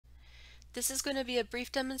This is going to be a brief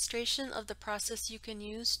demonstration of the process you can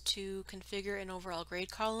use to configure an overall grade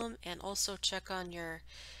column and also check on your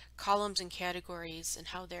columns and categories and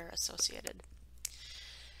how they're associated.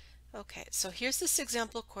 Okay, so here's this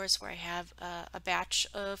example course where I have a batch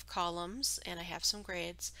of columns and I have some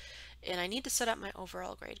grades, and I need to set up my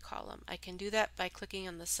overall grade column. I can do that by clicking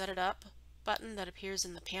on the Set It Up button that appears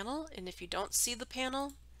in the panel, and if you don't see the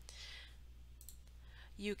panel,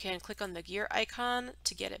 you can click on the gear icon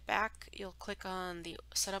to get it back. You'll click on the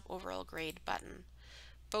Set Up Overall Grade button.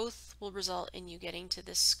 Both will result in you getting to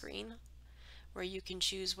this screen where you can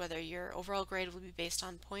choose whether your overall grade will be based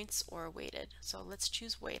on points or weighted. So let's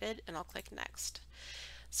choose weighted and I'll click next.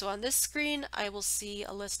 So on this screen I will see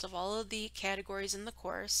a list of all of the categories in the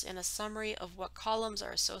course and a summary of what columns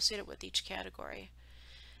are associated with each category.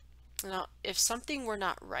 Now if something were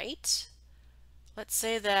not right, let's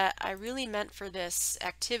say that I really meant for this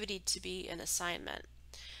activity to be an assignment.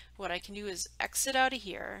 What I can do is exit out of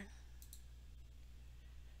here,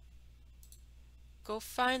 go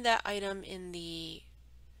find that item in the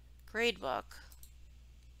gradebook,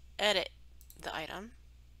 edit the item,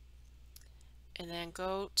 and then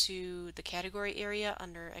go to the category area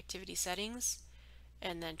under activity settings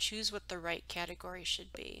and then choose what the right category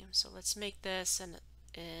should be. So let's make this an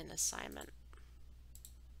assignment.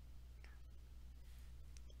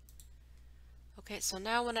 Okay, so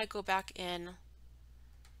now when I go back in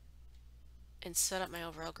and set up my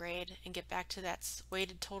overall grade and get back to that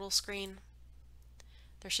weighted total screen,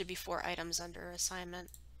 there should be 4 items under assignment,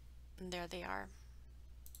 and there they are.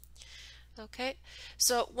 Okay,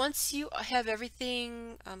 so once you have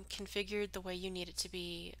everything configured the way you need it to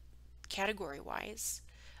be category-wise,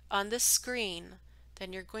 on this screen,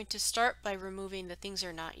 then you're going to start by removing the things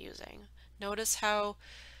you're not using. Notice how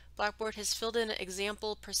Blackboard has filled in an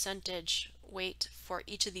example percentage weight for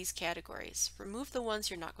each of these categories. Remove the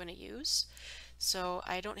ones you're not going to use. So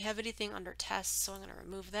I don't have anything under tests, so I'm going to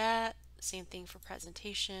remove that. Same thing for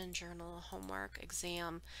presentation, journal, homework,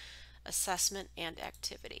 exam, assessment, and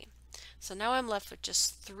activity. So now I'm left with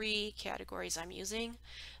just 3 categories I'm using.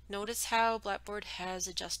 Notice how Blackboard has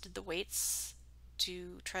adjusted the weights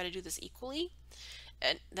to try to do this equally.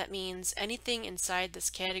 And that means anything inside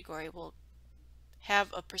this category will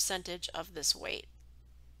have a percentage of this weight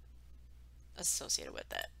associated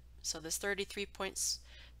with it. So this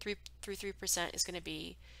 33.33% is going to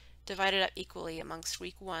be divided up equally amongst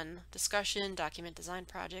week 1 discussion, document design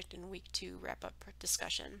project, and week 2 wrap-up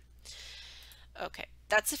discussion. Okay,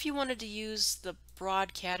 that's if you wanted to use the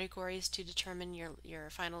broad categories to determine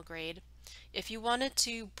your final grade. If you wanted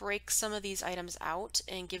to break some of these items out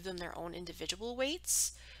and give them their own individual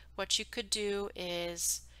weights, what you could do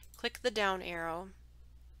is click the down arrow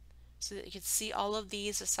so that you can see all of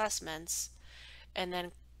these assessments, and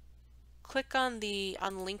then click on the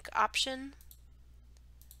unlink option.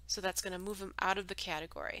 So that's going to move them out of the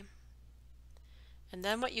category. And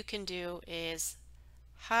then what you can do is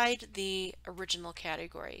hide the original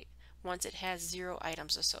category once it has 0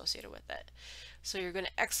 items associated with it. So you're going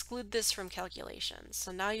to exclude this from calculations.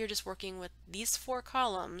 So now you're just working with these 4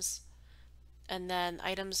 columns and then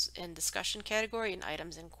items in discussion category and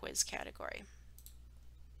items in quiz category.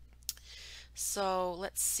 So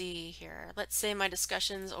let's see here. Let's say my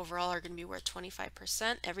discussions overall are going to be worth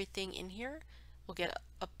 25%. Everything in here will get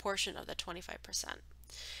a portion of the 25%.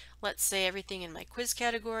 Let's say everything in my quiz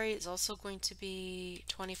category is also going to be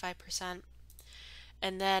 25%.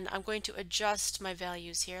 And then I'm going to adjust my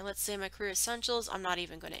values here. Let's say my career essentials I'm not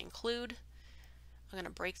even going to include. I'm going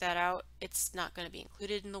to break that out. It's not going to be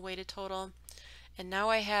included in the weighted total. And now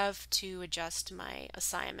I have to adjust my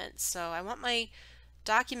assignments. So I want my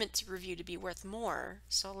document review to be worth more.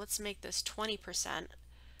 So let's make this 20%.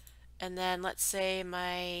 And then let's say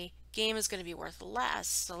my game is going to be worth less.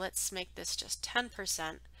 So let's make this just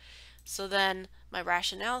 10%. So then my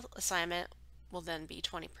rationale assignment will then be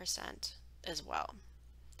 20% as well.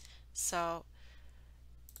 So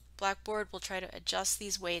Blackboard will try to adjust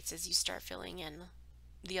these weights as you start filling in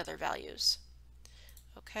the other values.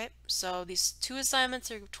 Okay, so these 2 assignments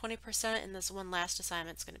are 20% and this one last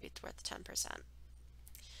assignment is going to be worth 10%.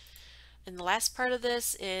 And the last part of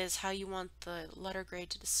this is how you want the letter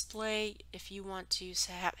grade to display. If you want to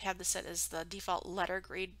have this set as the default letter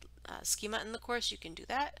grade schema in the course, you can do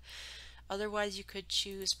that. Otherwise, you could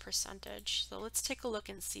choose percentage. So let's take a look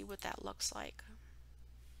and see what that looks like.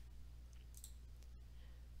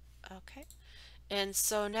 Okay, and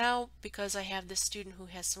so now because I have this student who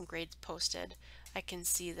has some grades posted, I can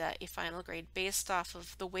see that a final grade based off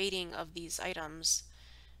of the weighting of these items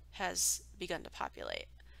has begun to populate.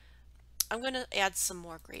 I'm going to add some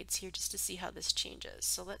more grades here just to see how this changes.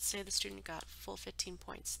 So let's say the student got full 15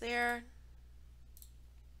 points there.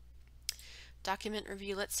 document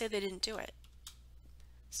review, let's say they didn't do it.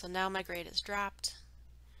 So now my grade is dropped,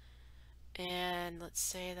 and let's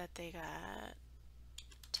say that they got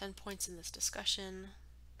 10 points in this discussion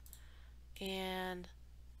and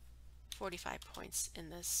 45 points in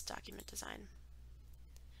this document design.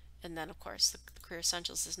 And then of course the Career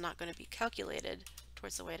Essentials is not going to be calculated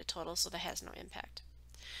towards the weighted total, so that has no impact.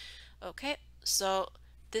 Okay, so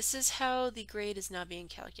this is how the grade is now being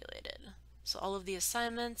calculated. So all of the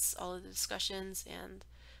assignments, all of the discussions, and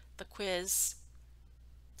the quiz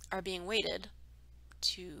are being weighted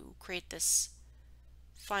to create this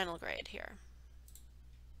final grade here.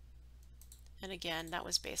 And again, that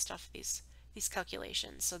was based off these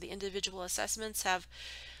calculations. So the individual assessments have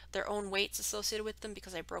their own weights associated with them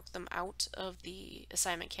because I broke them out of the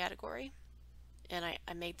assignment category, and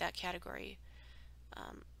I made that category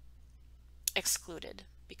excluded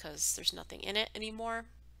because there's nothing in it anymore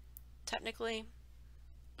technically,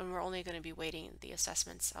 and we're only going to be weighting the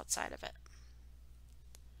assessments outside of it.